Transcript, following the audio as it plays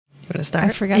to start? I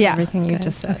forgot everything you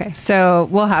just said. Okay. So,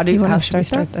 well, how do you want to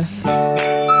start this?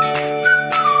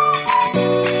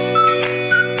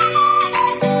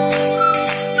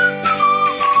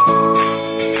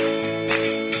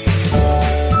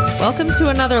 Welcome to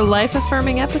another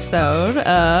life-affirming episode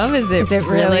of Is It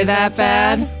Really That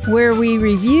Bad? Where we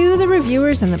review the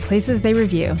reviewers and the places they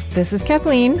review. This is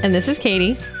Kathleen. And this is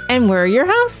Katie. And we're your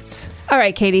hosts. All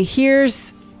right, Katie, do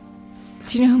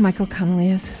you know who Michael Connelly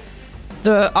is?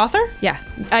 The author? Yeah.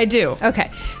 I do. Okay.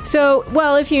 So,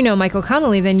 well, if you know Michael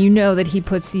Connelly, then you know that he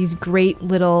puts these great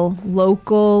little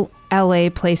local LA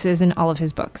places in all of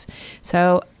his books.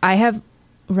 So I have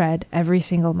read every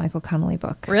single Michael Connelly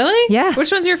book. Really? Yeah.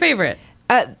 Which one's your favorite?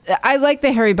 I like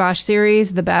the Harry Bosch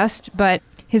series the best, but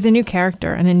he's a new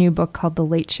character in a new book called The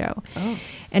Late Show. Oh.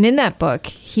 And in that book,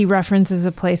 he references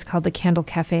a place called the Candle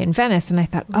Cafe in Venice. And I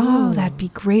thought, that'd be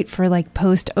great for like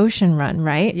post-ocean run,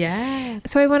 right? Yeah.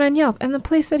 So I went on Yelp, and the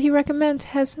place that he recommends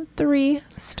has 3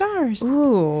 stars.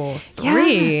 Ooh,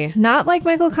 3. Yeah. Not like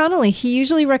Michael Connelly. He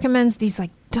usually recommends these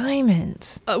like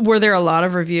diamonds. Were there a lot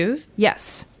of reviews?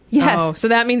 Yes. Yes. Oh, so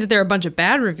that means that there are a bunch of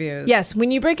bad reviews. Yes. When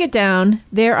you break it down,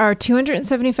 there are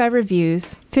 275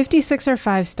 reviews. 56 are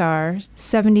 5 stars.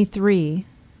 73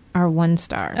 are 1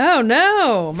 star. Oh,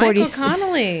 no. Michael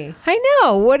Connelly. I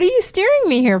know. What are you steering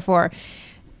me here for?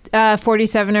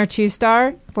 47 are 2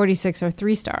 star. 46 are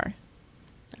 3 star.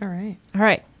 All right. All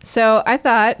right. So I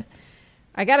thought,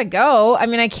 I got to go. I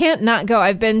mean, I can't not go.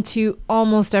 I've been to I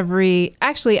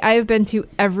have been to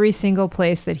every single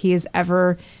place that he has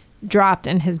ever dropped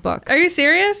in his books. Are you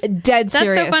serious? Dead serious.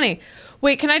 That's so funny.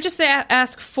 Wait, can I just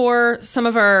ask for some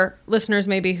of our listeners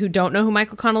maybe who don't know who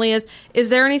Michael Connelly is? Is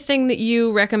there anything that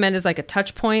you recommend as like a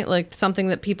touch point, like something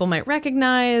that people might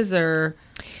recognize, or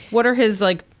what are his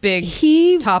like big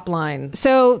top line?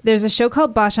 So there's a show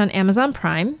called Bosch on Amazon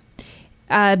Prime,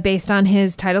 based on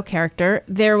his title character.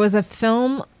 There was a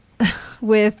film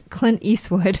with Clint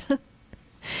Eastwood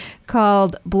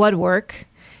called Bloodwork,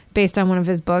 based on one of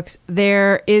his books.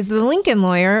 There is The Lincoln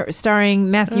Lawyer,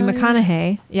 starring Matthew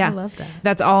McConaughey. Yeah. I love that.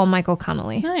 That's all Michael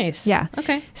Connelly. Nice. Yeah.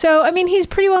 Okay. So, I mean, he's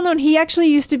pretty well known. He actually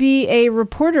used to be a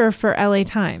reporter for LA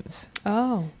Times.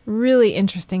 Oh. Really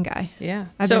interesting guy. Yeah.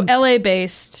 LA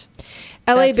based.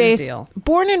 LA based.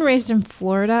 Born and raised in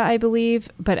Florida, I believe,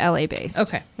 but LA based.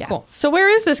 Okay. Yeah. Cool. So where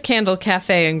is this Candle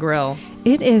Cafe and Grill?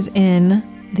 It is in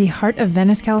the heart of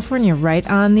Venice, California, right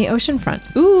on the ocean front.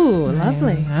 Ooh,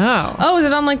 lovely. Oh, is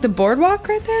it on like the boardwalk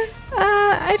right there?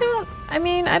 I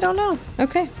don't know.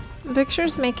 Okay.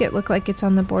 Pictures make it look like it's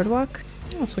on the boardwalk.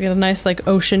 Oh, so we get a nice like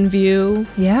ocean view.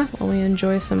 Yeah. While we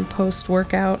enjoy some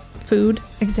post-workout food.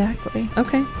 Exactly.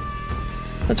 Okay.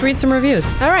 Let's read some reviews.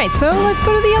 All right, so let's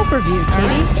go to the Yelp reviews, Katie.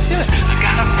 Right, let's do it. I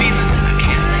got a feeling that I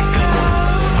can't let go.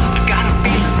 I got a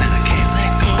feeling that I can't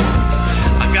let go.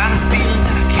 I got a feeling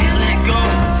that I can't let go.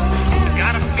 I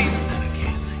got a feeling that I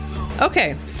can't let go.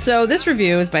 Okay, so this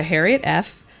review is by Harriet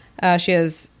F. She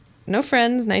has no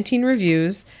friends, 19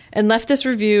 reviews, and left this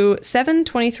review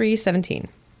 7/23/17.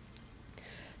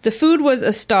 The food was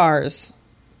a stars.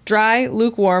 Dry,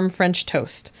 lukewarm French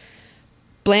toast.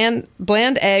 Bland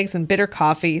eggs and bitter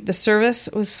coffee. The service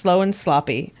was slow and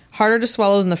sloppy. Harder to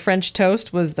swallow than the French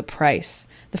toast was the price.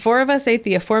 The 4 of us ate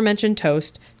the aforementioned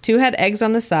toast. 2 had eggs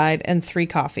on the side and 3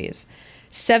 coffees.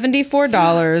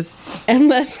 $74 and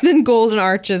less than Golden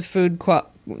Arches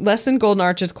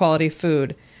quality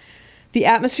food. The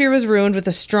atmosphere was ruined with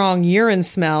a strong urine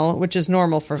smell, which is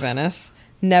normal for Venice.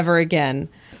 Never again.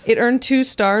 It earned 2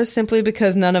 stars simply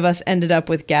because none of us ended up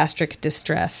with gastric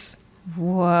distress.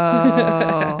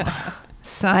 Whoa.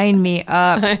 Sign me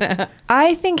up.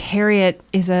 I think Harriet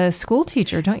is a school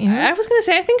teacher, don't you? I was going to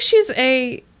say, I think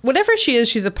whatever she is,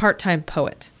 she's a part-time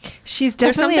poet. She's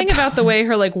There's definitely something about the way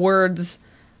her like words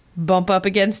bump up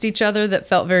against each other that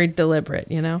felt very deliberate,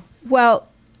 you know? Well,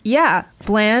 yeah.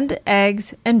 Bland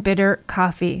eggs and bitter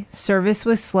coffee. Service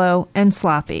was slow and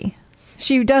sloppy.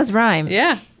 She does rhyme.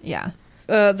 Yeah. Yeah.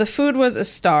 The food was a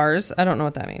stars. I don't know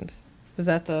what that means. Was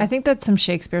that I think that's some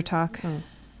Shakespeare talk. Oh.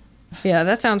 Yeah,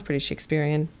 that sounds pretty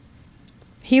Shakespearean.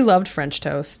 He loved French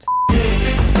toast.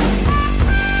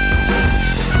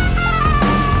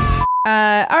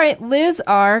 All right. Liz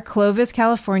R., Clovis,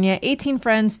 California. 18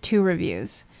 friends, 2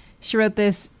 reviews. She wrote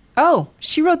this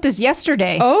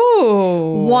yesterday.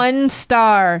 Oh. 1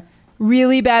 star.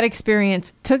 Really bad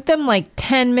experience. Took them like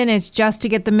 10 minutes just to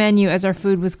get the menu as our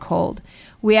food was cold.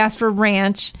 We asked for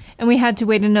ranch, and we had to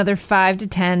wait another 5 to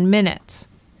 10 minutes.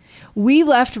 We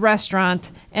left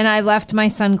restaurant, and I left my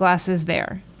sunglasses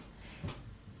there.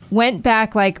 Went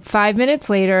back like 5 minutes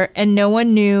later, and no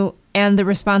one knew, and the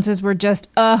responses were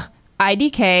just,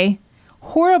 IDK,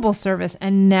 Horrible service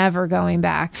and never going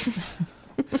back.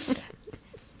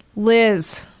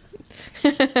 Liz,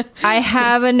 I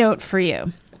have a note for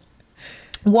you.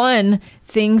 1,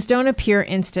 things don't appear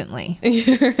instantly.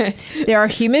 Right. There are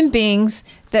human beings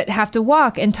that have to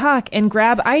walk and talk and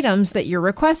grab items that you're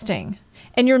requesting.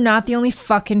 And you're not the only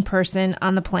fucking person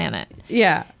on the planet.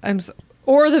 Yeah.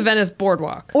 Or the Venice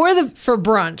Boardwalk. Or the... For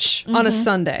brunch on a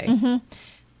Sunday.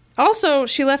 Also,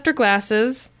 she left her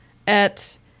glasses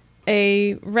at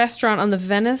a restaurant on the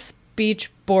Venice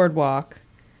Beach Boardwalk.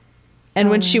 And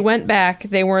when she went back,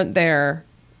 they weren't there.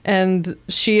 And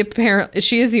she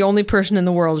is the only person in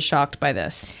the world shocked by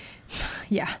this.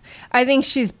 Yeah. I think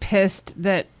she's pissed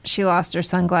that she lost her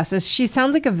sunglasses. She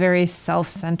sounds like a very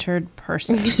self-centered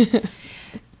person.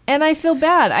 And I feel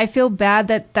bad. I feel bad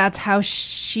that that's how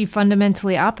she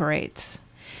fundamentally operates.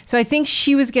 So I think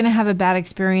she was going to have a bad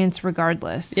experience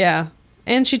regardless. Yeah.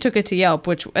 And she took it to Yelp,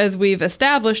 which, as we've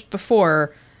established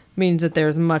before, means that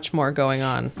there's much more going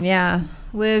on. Yeah.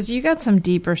 Liz, you got some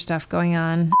deeper stuff going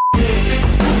on.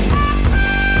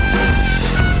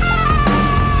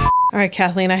 All right,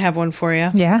 Kathleen, I have one for you.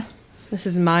 Yeah? This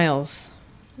is Miles.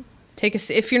 Take a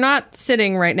seat. If you're not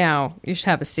sitting right now, you should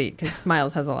have a seat because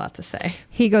Miles has a lot to say.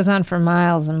 He goes on for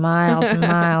miles and miles and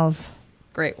miles.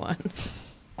 Great one.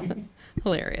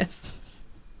 Hilarious.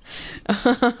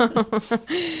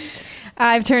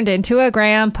 I've turned into a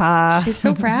grandpa. She's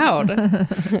so proud.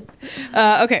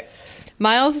 Okay.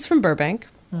 Miles is from Burbank.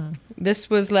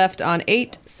 This was left on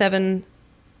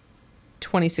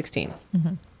 8/7/2016.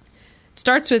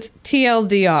 Starts with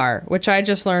TLDR, which I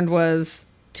just learned was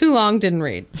too long, didn't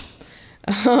read.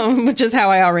 Which is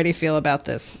how I already feel about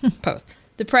this post.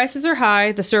 The prices are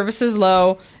high, the service is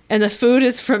low, and the food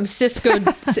is from Cisco.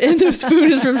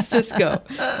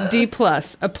 D+.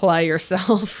 Apply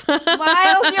yourself.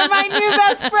 Miles, you're my new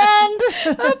best friend.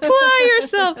 Apply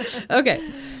yourself. Okay.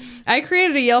 I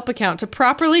created a Yelp account to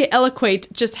properly eloquate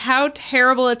just how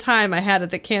terrible a time I had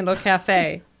at the Candle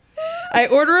Cafe. I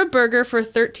order a burger for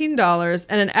 $13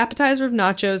 and an appetizer of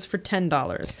nachos for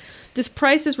 $10. This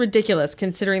price is ridiculous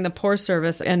considering the poor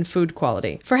service and food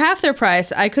quality. For half their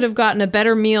price, I could have gotten a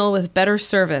better meal with better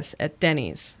service at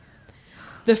Denny's.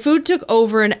 The food took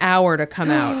over an hour to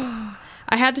come out.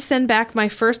 I had to send back my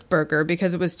first burger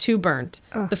because it was too burnt.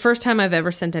 The first time I've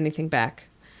ever sent anything back.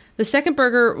 The second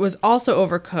burger was also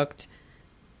overcooked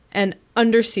and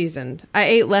under-seasoned. I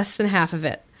ate less than half of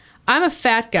it. I'm a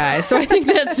fat guy, so I think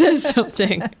that says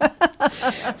something.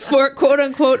 For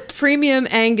quote-unquote premium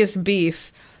Angus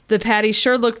beef, the patty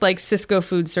sure looked like Cisco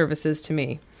Food Services to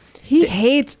me. He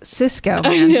hates Cisco,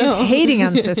 man. He's hating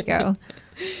on Cisco.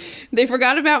 They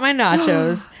forgot about my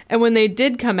nachos, and when they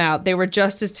did come out, they were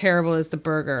just as terrible as the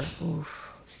burger. Ooh,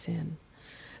 sin.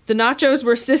 The nachos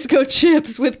were Cisco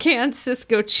chips with canned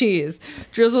Cisco cheese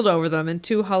drizzled over them and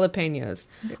 2 jalapenos.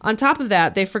 On top of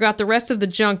that, they forgot the rest of the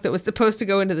junk that was supposed to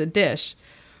go into the dish.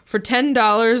 For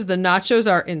 $10, the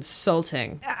nachos are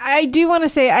insulting. I do want to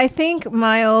say, I think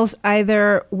Miles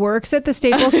either works at the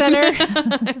Staples Center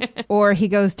or he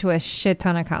goes to a shit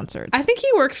ton of concerts. I think he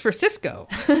works for Cisco.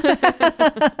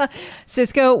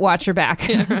 Cisco, watch your back.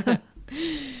 Getting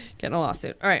a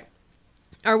lawsuit. All right.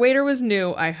 Our waiter was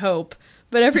new, I hope.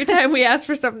 But every time we asked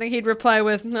for something, he'd reply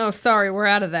with, "No, sorry, we're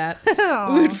out of that."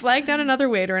 We would flag down another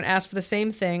waiter and ask for the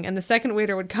same thing, and the second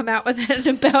waiter would come out with it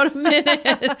in about a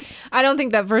minute. I don't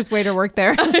think that first waiter worked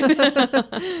there.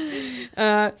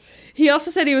 He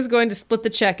also said he was going to split the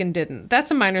check and didn't.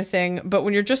 That's a minor thing, but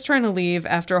when you're just trying to leave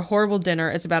after a horrible dinner,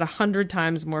 it's about 100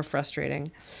 times more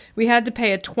frustrating. We had to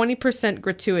pay a 20%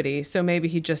 gratuity, so maybe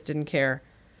he just didn't care.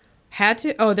 Had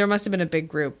to? Oh, there must have been a big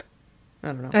group. I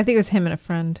don't know. I think it was him and a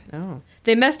friend. Oh.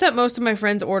 They messed up most of my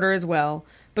friend's order as well,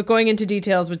 but going into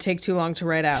details would take too long to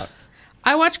write out.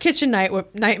 I watch Kitchen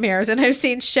Nightmares, and I've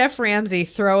seen Chef Ramsay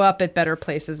throw up at better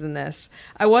places than this.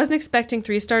 I wasn't expecting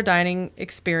 3-star dining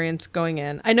experience going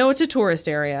in. I know it's a tourist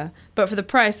area, but for the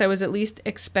price, I was at least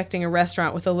expecting a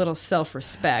restaurant with a little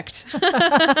self-respect.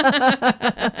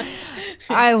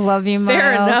 I love you, Miles.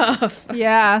 Fair enough.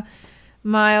 Yeah.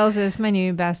 Miles is my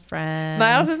new best friend.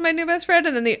 Miles is my new best friend,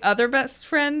 and then the other best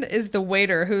friend is the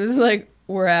waiter, who's like,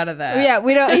 "We're out of that." Yeah,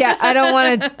 we don't. Yeah, I don't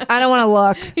want to. I don't want to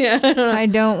look. Yeah, I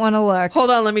don't want to look.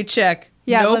 Hold on, let me check.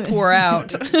 Yeah, nope, we're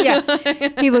out. Yeah,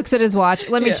 he looks at his watch.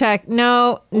 Let me check.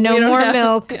 No more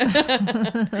milk. We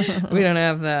don't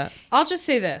have that. I'll just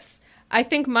say this. I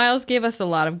think Miles gave us a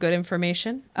lot of good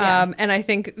information. Yeah. And I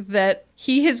think that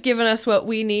he has given us what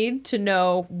we need to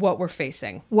know what we're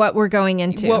facing. What we're going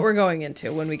into. What we're going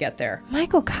into when we get there.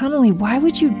 Michael Connelly, why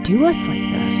would you do us like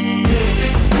this?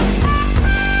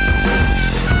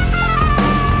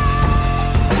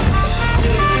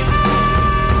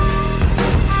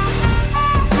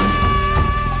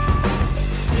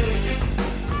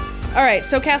 All right,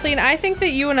 so Kathleen, I think that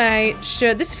you and I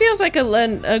should. This feels like a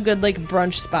good like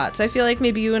brunch spot. So I feel like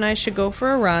maybe you and I should go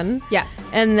for a run. Yeah.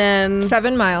 And then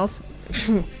 7 miles.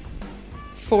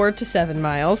 4 to 7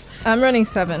 miles. I'm running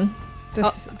 7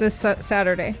 this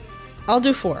Saturday. I'll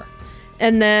do 4,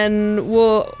 and then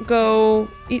we'll go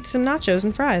eat some nachos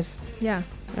and fries. Yeah.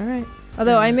 All right.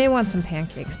 Although I may want some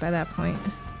pancakes by that point.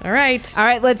 All right. All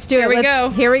right, let's do it. Here we go.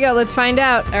 Here we go. Let's find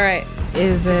out. All right.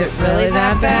 Is it really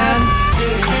that bad?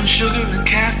 Corn, sugar, and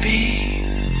caffeine.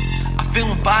 I feel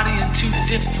my body in 2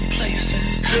 different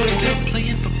places. I'm still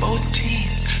playing for both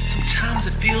teams. Sometimes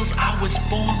it feels I was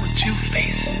born with 2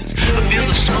 faces. I feel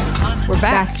the smoke climbing. We're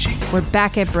back. We're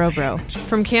back at Bro Bro.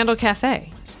 From Candle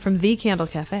Cafe. From the Candle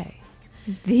Cafe.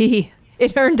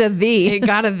 It earned a the. It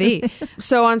got a the.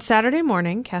 So on Saturday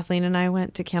morning, Kathleen and I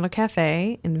went to Candle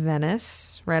Cafe in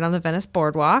Venice, right on the Venice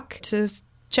boardwalk, to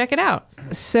check it out.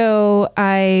 So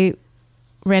I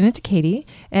ran into Katie,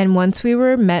 and once we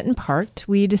were met and parked,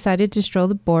 we decided to stroll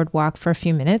the boardwalk for a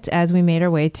few minutes as we made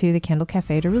our way to the Candle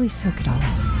Cafe to really soak it all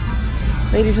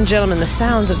in. Ladies and gentlemen, the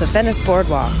sounds of the Venice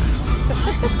boardwalk.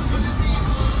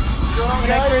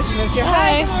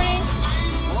 Hi.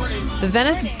 The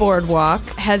Venice boardwalk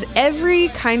has every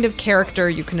kind of character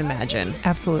you can imagine.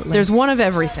 Absolutely. There's one of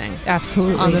everything.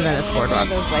 Absolutely. On the Venice boardwalk.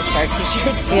 Those lifeguard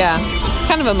t-shirts. Yeah. It's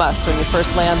kind of a must when you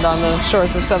first land on the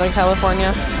shores of Southern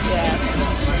California.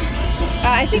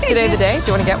 I think Is today the day? Do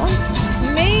you want to get one?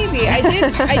 maybe I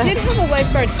did have a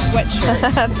lifeguard sweatshirt,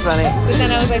 That's funny. but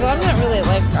then I was like, well, I'm not really a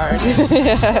lifeguard.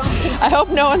 I hope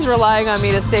no one's relying on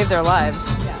me to save their lives.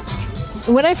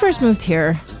 When I first moved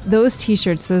here, those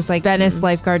t-shirts, those like Venice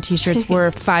lifeguard t-shirts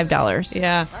were $5.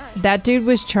 Yeah. That dude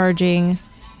was charging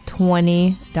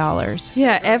 $20.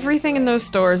 Yeah, everything in those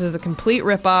stores is a complete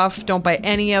ripoff. Don't buy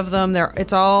any of them.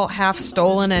 It's all half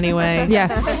stolen anyway. Yeah.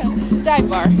 Dive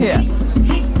bar. Yeah.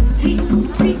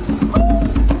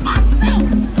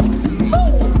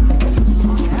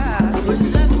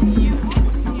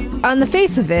 On the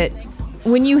face of it,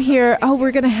 when you hear, oh,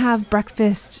 we're going to have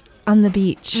breakfast on the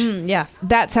beach, Yeah.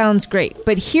 that sounds great.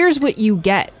 But here's what you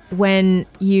get when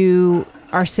you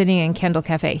are sitting in Candle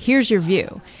Cafe. Here's your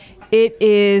view. It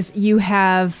is, you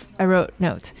have, I wrote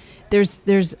notes.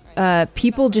 There's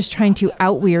people just trying to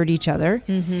out-weird each other.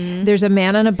 Mm-hmm. There's a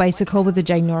man on a bicycle with a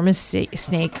ginormous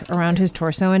snake around his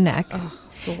torso and neck. Oh,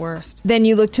 it's the worst. Then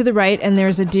you look to the right, and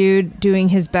there's a dude doing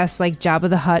his best, like, Jabba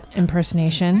the Hutt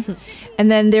impersonation.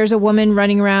 And then there's a woman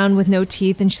running around with no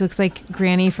teeth, and she looks like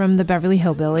Granny from the Beverly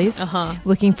Hillbillies,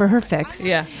 looking for her fix.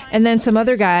 Yeah. And then some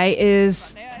other guy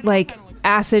is, like,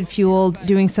 acid-fueled,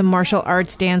 doing some martial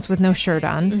arts dance with no shirt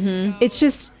on. Mm-hmm. It's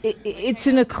just, it's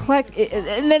an eclectic...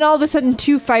 And then all of a sudden,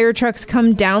 2 fire trucks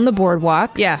come down the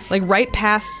boardwalk. Yeah, like right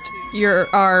past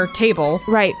our table.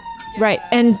 Right.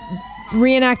 And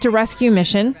reenact a rescue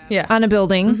mission on a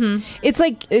building. Mm-hmm. It's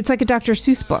like a Dr.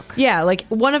 Seuss book. Yeah, like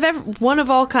one of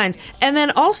all kinds. And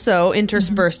then also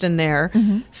interspersed in there,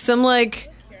 some like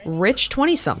rich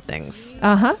 20-somethings.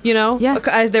 Uh-huh. You know?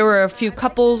 Yeah. There were a few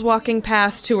couples walking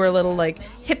past who were little like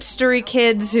hipstery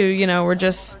kids who, you know,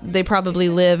 they probably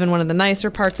live in one of the nicer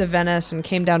parts of Venice and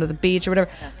came down to the beach or whatever.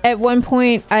 At one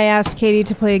point, I asked Katie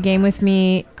to play a game with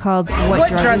me called What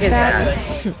Drug Is That?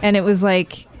 And it was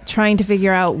like trying to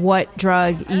figure out what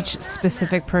drug each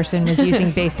specific person was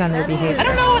using based on their behavior.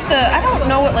 I don't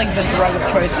know what like the drug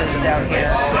of choice is down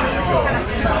here.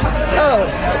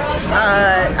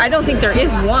 I don't think there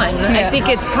is one. I think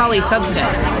it's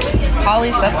polysubstance.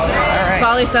 Polysubstance, all right.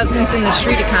 Polysubstance in the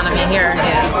street economy here.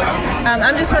 Yeah.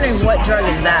 I'm just wondering what drug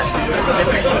is that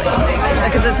specifically?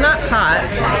 Because it's not pot,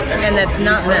 and it's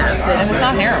not meth, And it's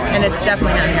not heroin. and it's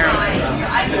definitely not heroin.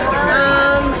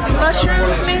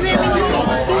 Mushrooms, maybe.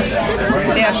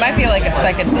 Yeah, it might be like a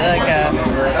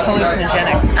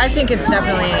hallucinogenic. I think it's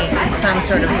definitely some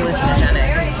sort of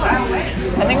hallucinogenic.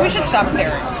 I think we should stop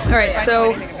staring. All right,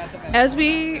 so as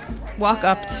we walk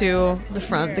up to the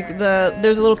front,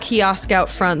 there's a little kiosk out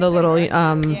front, the little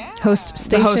Host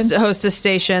station. hostess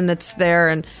station that's there,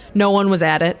 and no one was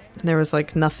at it. There was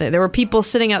like nothing. There were people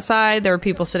sitting outside. There were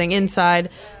people sitting inside.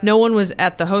 No one was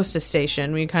at the hostess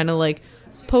station. We kind of like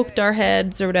poked our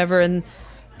heads or whatever, and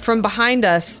from behind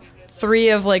us, 3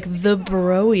 of like the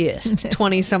broiest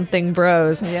 20-something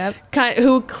bros,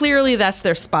 who clearly that's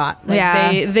their spot.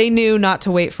 Like, they knew not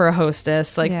to wait for a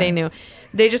hostess. Like they knew.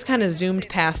 They just kind of zoomed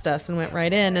past us and went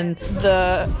right in. And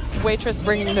the waitress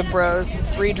bringing the bros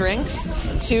 3 drinks,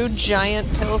 2 giant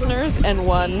pilsners, and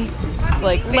 1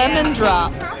 like lemon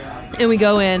drop. And we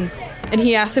go in, and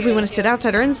he asked if we want to sit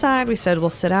outside or inside. We said we'll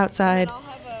sit outside.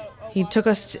 He took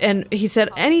us, and he said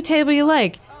any table you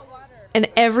like. And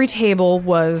every table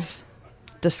was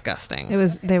disgusting.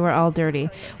 They were all dirty.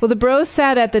 Well, the bros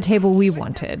sat at the table we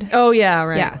wanted. Oh yeah,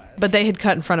 right. Yeah. But they had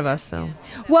cut in front of us, so.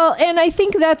 Well, and I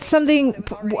think that's something.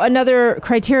 Another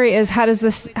criteria is how does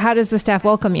the staff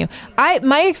welcome you?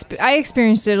 I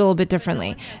experienced it a little bit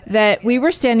differently. That we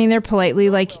were standing there politely,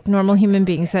 like normal human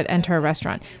beings that enter a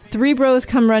restaurant. 3 bros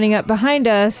come running up behind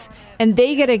us, and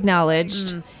they get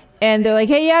acknowledged. And they're like,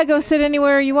 "Hey, yeah, go sit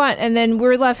anywhere you want." And then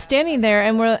we're left standing there,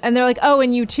 and they're like, "Oh,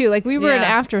 and you too." Like we were an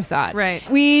afterthought. Right.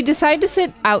 We decided to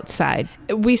sit outside.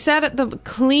 We sat at the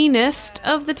cleanest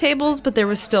of the tables, but there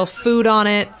was still food on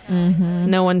it.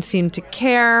 No one seemed to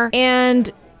care.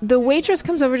 And the waitress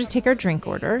comes over to take our drink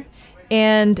order.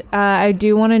 And I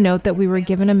do want to note that we were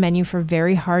given a menu for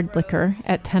very hard liquor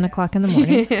at 10 o'clock in the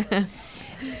morning.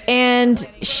 And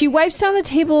she wipes down the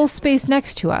table space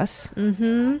next to us.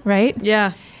 Right?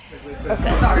 Yeah. Oh,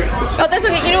 that's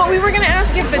okay. You know what? We were going to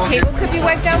ask if the table could be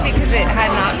wiped down because it had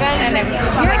not been, and it was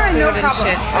like food and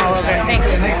shit all over it.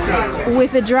 Thanks.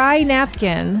 With a dry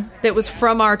napkin That was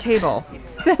from our table.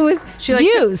 that was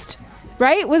used.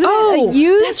 Right? Wasn't it a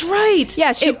used? That's right.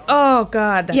 Yeah. Oh,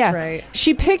 God, that's right.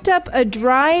 She picked up a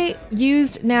dry,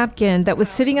 used napkin that was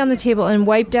sitting on the table and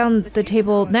wiped down the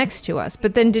table next to us,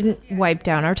 but then didn't wipe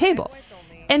down our table.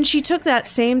 And she took that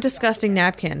same disgusting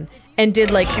napkin and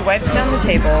did like... She wiped down the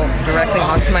table directly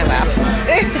onto my lap.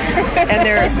 And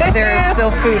there is still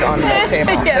food on this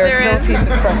table. Yeah, there is still a piece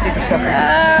of crusty,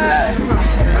 disgusting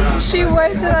food. She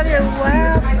wiped it on your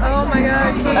lap. Oh my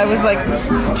God. I was like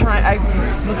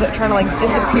trying to like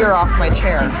disappear off my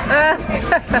chair.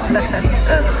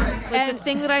 Like the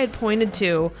thing that I had pointed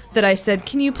to that I said,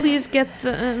 "Can you please get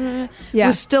the..."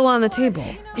 was still on the table.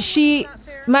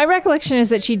 My recollection is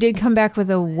that she did come back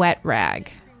with a wet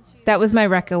rag. That was my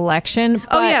recollection.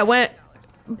 Oh yeah,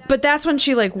 but that's when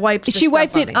she like wiped the she stuff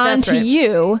wiped on it me. onto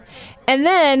you, and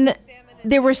then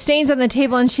there were stains on the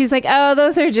table, and she's like, "Oh,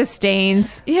 those are just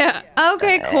stains." Yeah.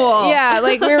 Okay. Cool. Yeah,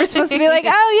 like we were supposed to be like,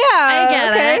 "Oh yeah, I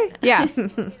get it." Yeah.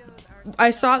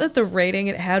 I saw that the rating,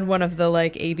 it had one of the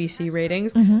like ABC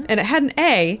ratings, and it had an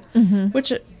A,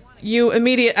 which you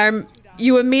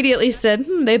immediately said,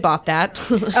 they bought that.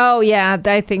 Oh yeah,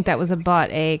 I think that was a bought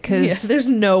A because there's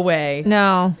no way.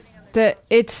 No,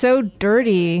 it's so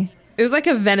dirty. It was like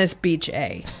a Venice Beach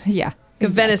A. Yeah. A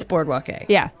Venice Boardwalk A.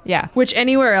 Yeah, yeah. Which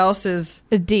anywhere else is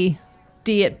a D.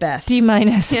 D at best. D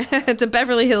minus. Yeah, it's a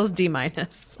Beverly Hills D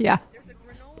minus. Yeah.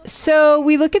 So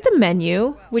we look at the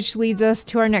menu, which leads us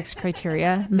to our next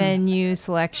criteria: menu,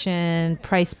 selection,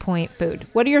 price point, food.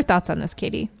 What are your thoughts on this,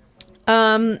 Katie?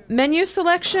 Menu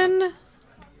selection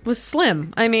was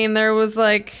slim. I mean, there was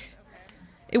like,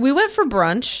 we went for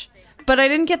brunch, but I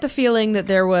didn't get the feeling that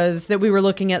we were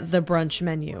looking at the brunch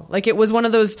menu. Like it was one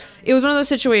of those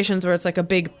situations where it's like a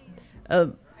big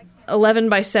 11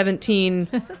 by 17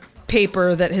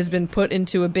 paper that has been put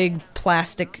into a big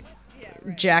plastic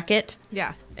jacket.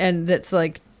 Yeah. And that's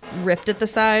like ripped at the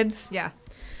sides. Yeah.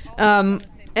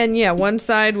 And yeah, one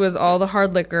side was all the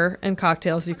hard liquor and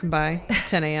cocktails you can buy at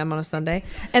 10 a.m. on a Sunday.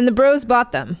 And the bros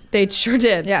bought them. They sure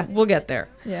did. Yeah. We'll get there.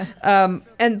 Yeah.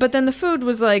 But then the food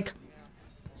was like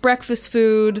breakfast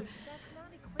food,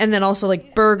 and then also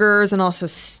like burgers and also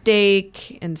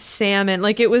steak and salmon.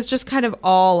 Like it was just kind of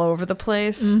all over the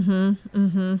place.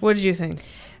 What did you think?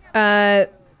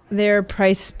 Their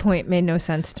price point made no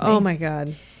sense to me. Oh my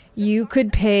God. You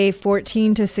could pay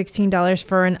 $14 to $16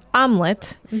 for an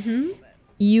omelet.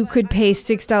 You could pay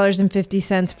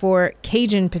 $6.50 for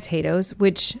Cajun potatoes,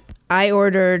 which I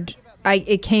ordered.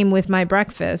 It came with my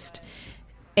breakfast,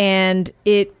 and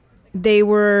they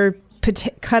were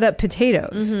cut up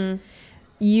potatoes.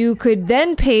 You could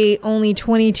then pay only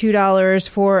 $22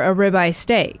 for a ribeye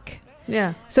steak.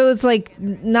 Yeah. So it's like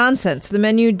nonsense. The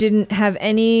menu didn't have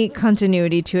any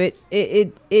continuity to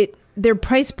it. Their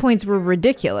price points were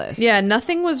ridiculous. Yeah,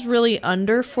 nothing was really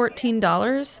under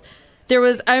 $14.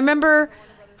 I remember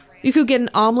you could get an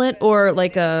omelet or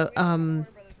like a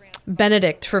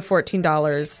Benedict for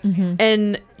 $14.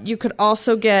 And you could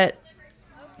also get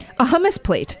a hummus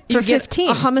plate for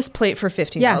 $15. A hummus plate for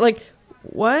 $15. Yeah. Like,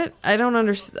 what? I don't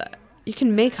understand. You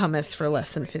can make hummus for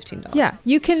less than $15. Yeah,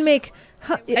 you can make...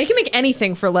 I can make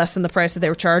anything for less than the price that they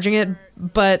were charging it,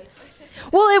 but...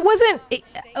 Well, it wasn't...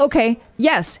 Okay,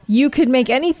 yes, you could make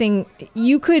anything.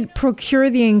 You could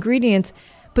procure the ingredients,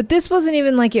 but this wasn't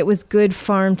even like it was good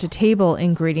farm-to-table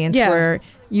ingredients where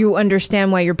you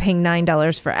understand why you're paying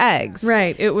 $9 for eggs.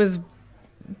 Right, it was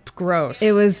gross.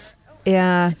 It was...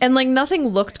 Yeah. And like nothing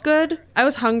looked good. I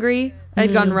was hungry.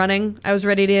 I'd gone running. I was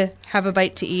ready to have a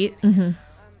bite to eat.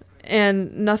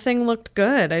 And nothing looked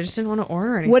good. I just didn't want to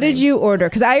order anything. What did you order?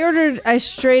 Because I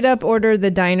straight up ordered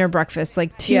the diner breakfast,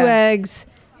 like 2 eggs,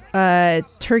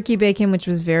 turkey bacon, which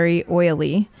was very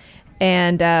oily,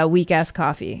 and weak ass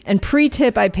coffee. And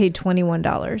pre-tip, I paid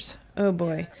 $21. Oh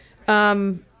boy.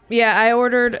 Yeah, I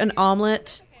ordered an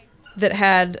omelet that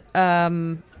had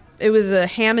it was a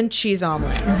ham and cheese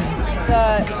omelet.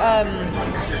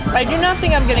 I do not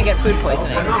think I'm going to get food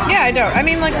poisoning. Yeah, I don't. I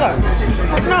mean, like, look,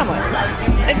 it's an omelet.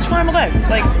 It's scrambled eggs.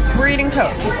 Like, we're eating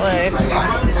toast. Like,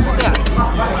 Yeah.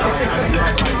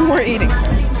 we're eating.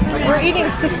 We're eating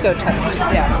Cisco toast.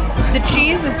 Yeah. The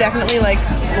cheese is definitely like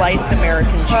sliced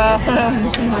American cheese.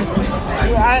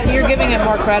 You're giving it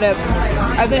more credit.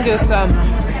 I think it's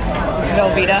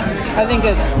Velveeta. I think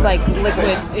it's like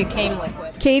liquid. It came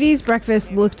liquid. Katie's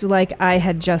breakfast looked like I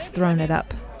had just thrown it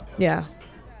up. Yeah.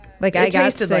 Like It I got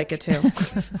tasted sick. like it too.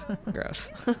 Gross.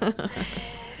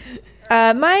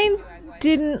 Mine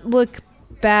didn't look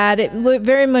bad. It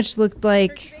very much looked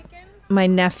like my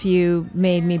nephew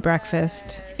made me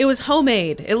breakfast. It was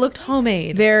homemade. It looked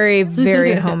homemade. Very,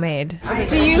 very homemade.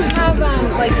 Do you have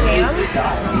like jam?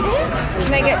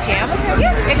 Can I get jam?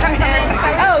 Yeah, it comes on this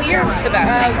side. Oh, you're the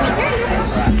best.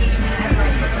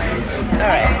 All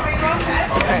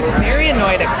right. Very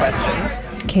annoyed at questions.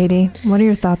 Katie, what are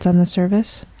your thoughts on the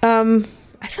service? I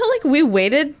felt like we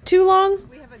waited too long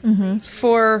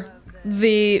for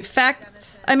the fact.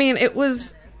 I mean, it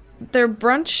was their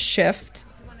brunch shift.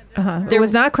 It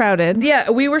was not crowded. Yeah,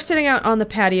 we were sitting out on the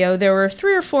patio. There were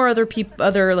 3 or 4 other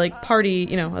other like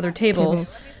party, other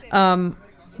tables.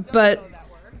 But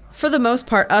for the most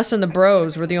part, us and the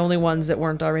bros were the only ones that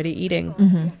weren't already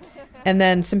eating. And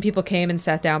then some people came and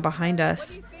sat down behind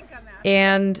us,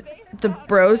 and the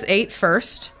bros ate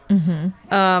first.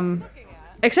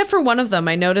 Except for one of them,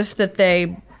 I noticed that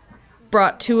they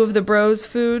brought 2 of the bros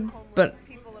food, but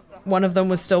one of them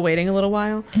was still waiting a little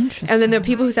while. Interesting. And then the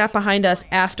people who sat behind us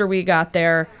after we got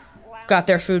their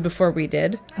food before we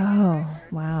did. Oh,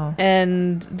 wow.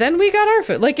 And then we got our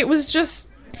food. Like, it was just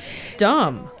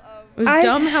dumb. It was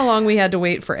dumb how long we had to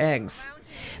wait for eggs.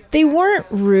 They weren't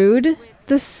rude,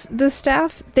 the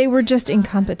staff. They were just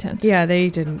incompetent. Yeah, they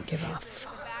didn't give a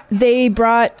fuck. They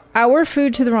brought our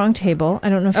food to the wrong table. I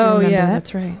don't know if you remember that.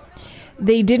 That's right.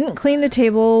 They didn't clean the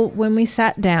table when we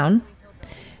sat down.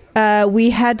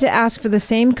 We had to ask for the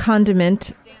same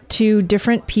condiment to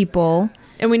different people.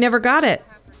 And we never got it.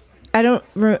 I don't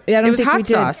was think hot we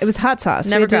did. sauce. It was hot sauce.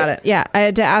 Never got it. Yeah, I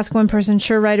had to ask one person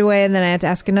sure right away, and then I had to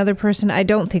ask another person. I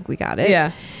don't think we got it.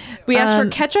 Yeah. We asked for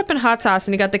ketchup and hot sauce,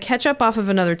 and he got the ketchup off of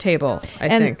another table, I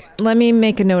think. Let me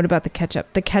make a note about the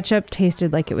ketchup. The ketchup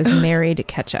tasted like it was married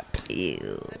ketchup.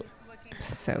 Ew.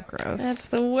 So gross. That's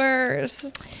the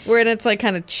worst. Where it's like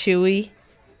kind of chewy.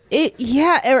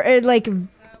 Or like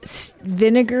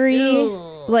vinegary,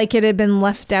 like it had been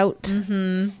left out.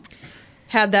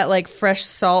 Had that like fresh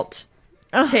salt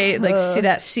taste, like see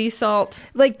that sea salt.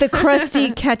 Like the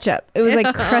crusty ketchup. It was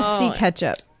like crusty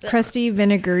ketchup. Crusty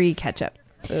vinegary ketchup.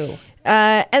 Ooh.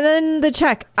 And then the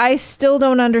check. I still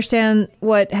don't understand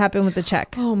what happened with the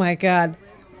check. Oh my God.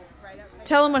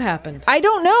 Tell him what happened. I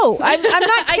don't know. I'm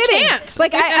not kidding. I can't.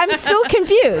 Like I'm still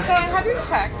confused. So I have your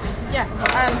check. Yeah.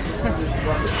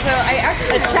 So I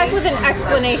actually a check with an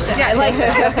explanation. Yeah, I like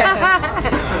this.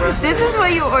 This is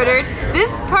what you ordered. This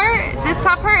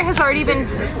top part has already been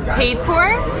paid for.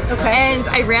 Okay. And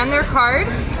I ran their card,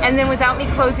 and then without me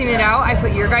closing it out, I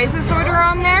put your guys' order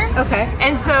on there. Okay.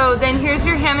 And so then here's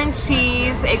your ham and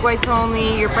cheese, egg whites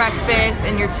only, your breakfast,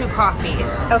 and your 2 coffees.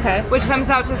 Okay. Which comes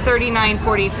out to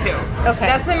 $39.42. Okay.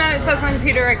 That's the amount it says on the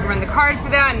computer. I can run the card for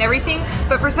that and everything.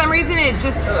 But for some reason, it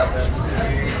just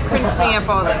prints me up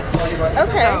all this. Okay.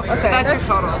 So Okay. That's your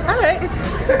total. All right.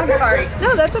 I'm sorry.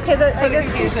 No, that's okay. I guess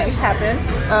the these confusion. things happen.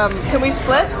 Can we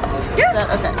split?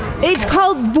 Yeah. Okay. It's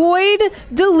called void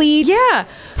delete. Yeah.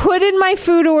 Put in my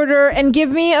food order and give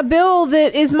me a bill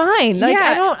that is mine. Like Yeah.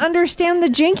 I don't understand the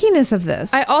jankiness of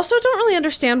this. I also don't really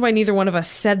understand why neither one of us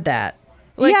said that.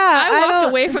 Like, Yeah, I walked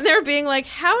don't- away from there being like,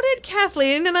 how did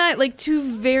Kathleen and I, like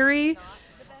 2 very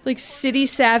like city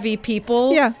savvy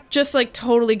people, just like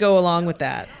totally go along with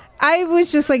that? I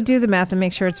was just like, do the math and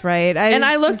make sure it's right.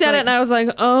 I looked at it and I was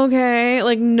like, okay,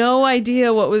 like no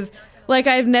idea what was. Like,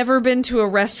 I've never been to a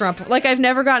restaurant. Like, I've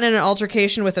never gotten in an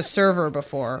altercation with a server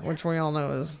before, which we all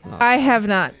know is not. I have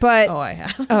not, but Oh, I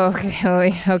have. Oh,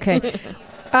 okay.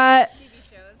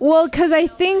 Well, because I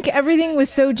think everything was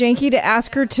so janky to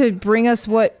ask her to bring us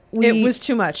what we. It was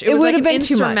too much. It was would like have an been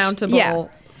too much. insurmountable Yeah.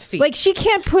 feat. Like she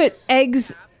can't put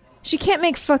eggs. She can't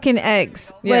make fucking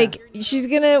eggs. Yeah. Like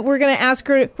we're gonna ask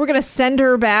her. We're gonna send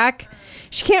her back.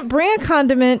 She can't bring a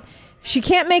condiment. She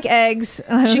can't make eggs.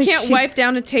 she can't wipe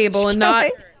down a table and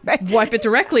not wipe it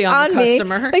directly on the me.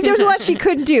 customer. Like there was a lot she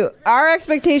couldn't do. Our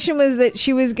expectation was that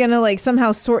she was gonna like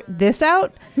somehow sort this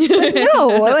out. Like, no,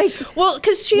 like well,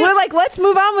 because we're like, let's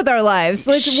move on with our lives.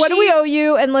 What do we owe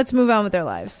you? And let's move on with our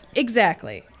lives.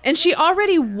 Exactly. And she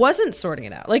already wasn't sorting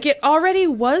it out. Like it already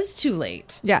was too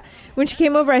late. Yeah. When she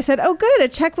came over, I said, "Oh, good, a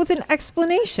check with an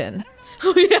explanation."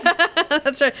 Oh yeah,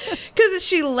 that's right. Because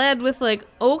she led with like,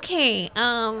 okay,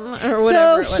 or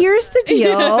whatever. So here's the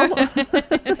deal.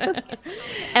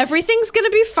 Everything's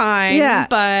gonna be fine. Yeah.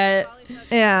 But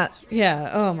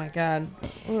Yeah. Oh my god,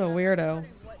 what a weirdo.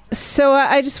 So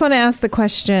I just want to ask the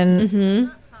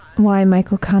question: Why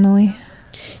Michael Connelly?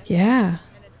 Yeah.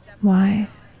 Why?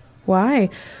 Why?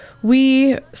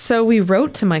 We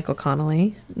wrote to Michael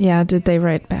Connelly. Yeah. Did they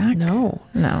write back?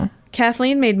 No.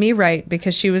 Kathleen made me write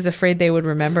because she was afraid they would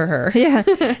remember her. Yeah.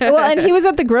 Well, and he was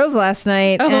at the Grove last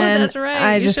night. Oh, and that's right.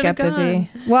 I You just should've got busy.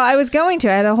 Well, I was going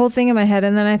to. I had a whole thing in my head,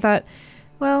 and then I thought,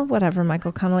 well, whatever,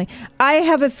 Michael Connelly. I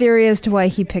have a theory as to why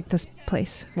he picked this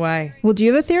place. Why? Well, do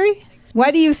you have a theory?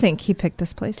 Why do you think he picked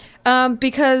this place?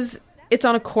 Because it's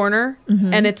on a corner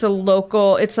and it's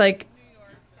it's like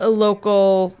a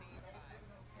local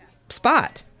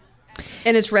spot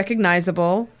and it's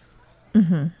recognizable.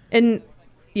 And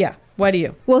yeah, why do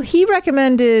you? Well, he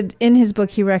recommended, in his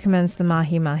book, he recommends the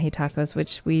mahi mahi tacos,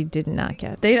 which we did not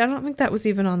get. I don't think that was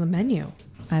even on the menu.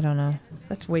 I don't know.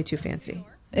 That's way too fancy.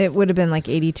 It would have been like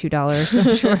 $82,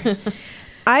 I'm sure.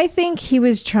 I think he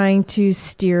was trying to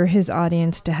steer his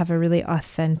audience to have a really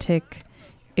authentic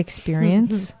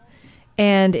experience.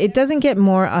 And it doesn't get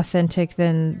more authentic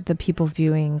than the people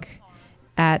viewing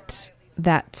at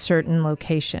that certain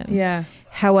location. Yeah.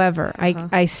 However,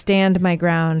 I stand my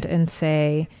ground and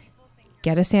say,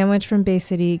 get a sandwich from Bay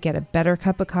City, get a better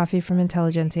cup of coffee from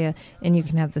Intelligentsia, and you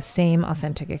can have the same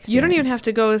authentic experience. You don't even have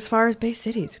to go as far as Bay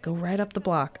City. Go right up the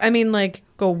block. I mean, like,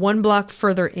 go one block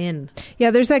further in.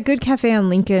 Yeah, there's that good cafe on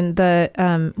Lincoln.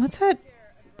 The what's that?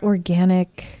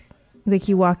 Organic. Like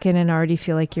you walk in and already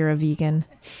feel like you're a vegan.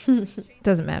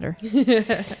 Doesn't matter.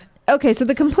 Okay, so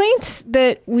the complaints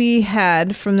that we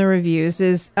had from the reviews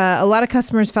is a lot of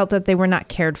customers felt that they were not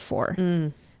cared for.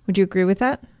 Would you agree with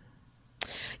that?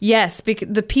 Yes, because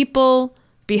the people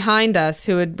behind us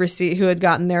who had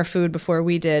gotten their food before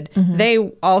we did, they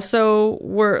also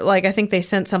were like, I think they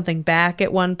sent something back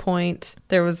at one point.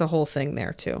 There was a whole thing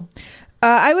there too.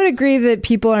 I would agree that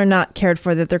people are not cared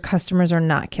for, that their customers are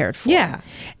not cared for. Yeah.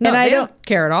 No, and they don't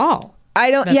care at all. I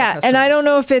don't. Yeah, and I don't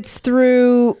know if it's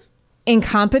through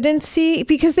incompetency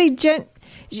because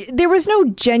there was no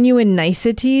genuine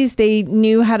niceties. They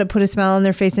knew how to put a smile on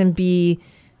their face and be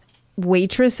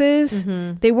waitresses.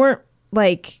 They weren't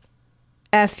like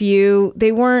F you.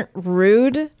 They weren't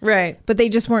rude. Right. But they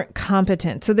just weren't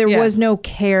competent. So there was no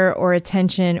care or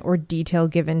attention or detail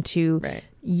given to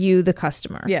you, the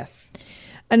customer. Yes.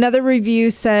 Another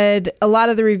review said, a lot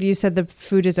of the reviews said the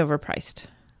food is overpriced.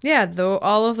 Yeah, though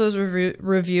all of those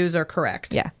reviews are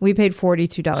correct. Yeah, we paid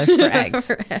 $42 for eggs.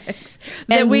 For eggs.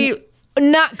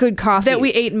 Not good coffee. That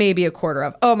we ate maybe a quarter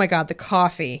of. Oh my God, the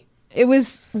coffee. It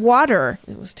was water.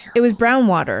 It was terrible. It was brown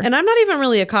water. And I'm not even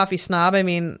really a coffee snob. I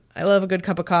mean, I love a good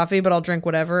cup of coffee, but I'll drink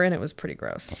whatever, and it was pretty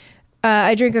gross.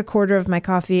 I drink a quarter of my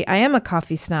coffee. I am a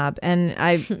coffee snob, and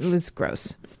it was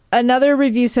gross. Another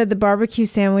review said the barbecue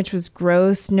sandwich was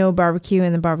gross. No barbecue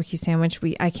in the barbecue sandwich.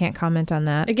 I can't comment on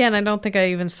that. Again, I don't think I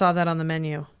even saw that on the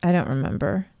menu. I don't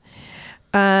remember.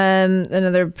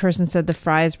 Another person said the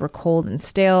fries were cold and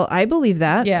stale. I believe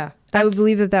that. Yeah. I would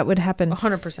believe that would happen.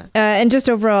 100%. And just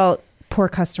overall, poor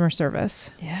customer service.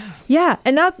 Yeah. Yeah.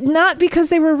 And not because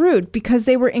they were rude, because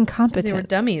they were incompetent. They were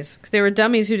dummies. They were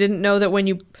dummies who didn't know that when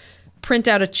you print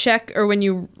out a check or when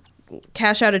you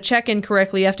cash out a check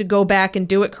incorrectly, you have to go back and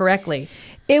do it correctly.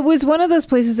 It was one of those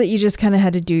places that you just kind of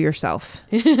had to do yourself.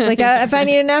 Like if I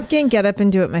need a napkin, get up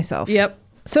and do it myself. Yep.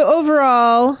 So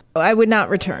overall, I would not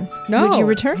return. No. Would you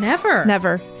return? Never.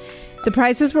 Never. The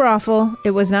prices were awful.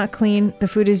 It was not clean. The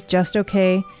food is just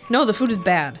okay. No, the food is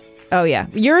bad. Oh, yeah.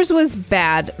 Yours was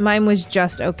bad. Mine was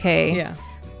just okay. Yeah.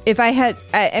 If I had,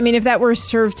 I mean, if that were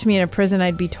served to me in a prison,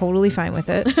 I'd be totally fine with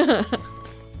it.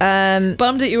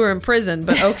 Bummed that you were in prison,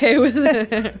 but okay with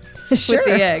it. Sure. With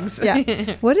the eggs.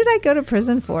 Yeah. What did I go to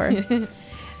prison for? The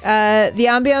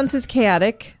ambiance is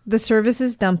chaotic. The service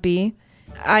is dumpy.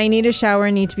 I need a shower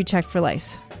and need to be checked for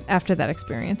lice after that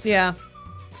experience. Yeah.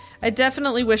 I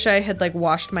definitely wish I had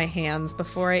washed my hands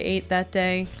before I ate that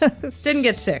day. Didn't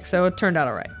get sick, so it turned out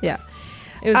all right. Yeah.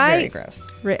 It was very gross.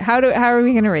 How are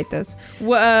we going to rate this?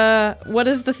 What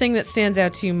is the thing that stands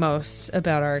out to you most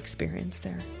about our experience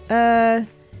there?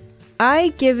 I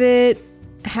give it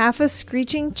half a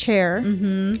screeching chair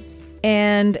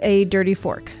and a dirty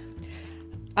fork.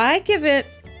 I give it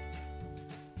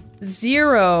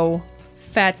 0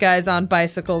 fat guys on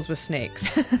bicycles with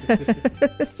snakes.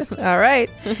 All right.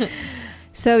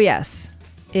 So, yes,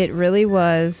 it really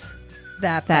was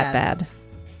That bad.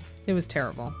 It was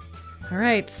terrible. All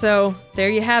right, so there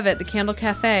you have it, the Candle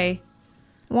Cafe.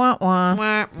 Wah, wah.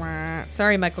 Wah, wah.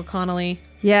 Sorry, Michael Connelly.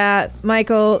 Yeah,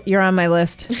 Michael, you're on my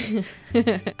list.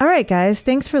 All right, guys,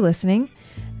 thanks for listening.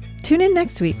 Tune in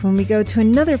next week when we go to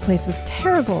another place with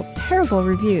terrible, terrible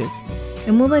reviews.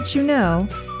 And we'll let you know,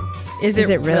 is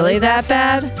it really that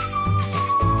bad?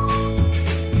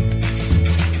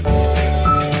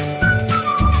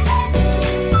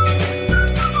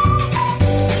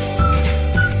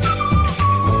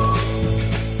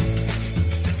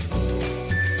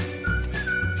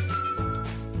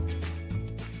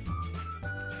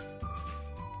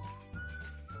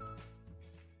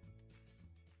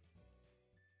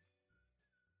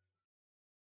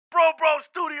 Bro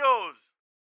Studios.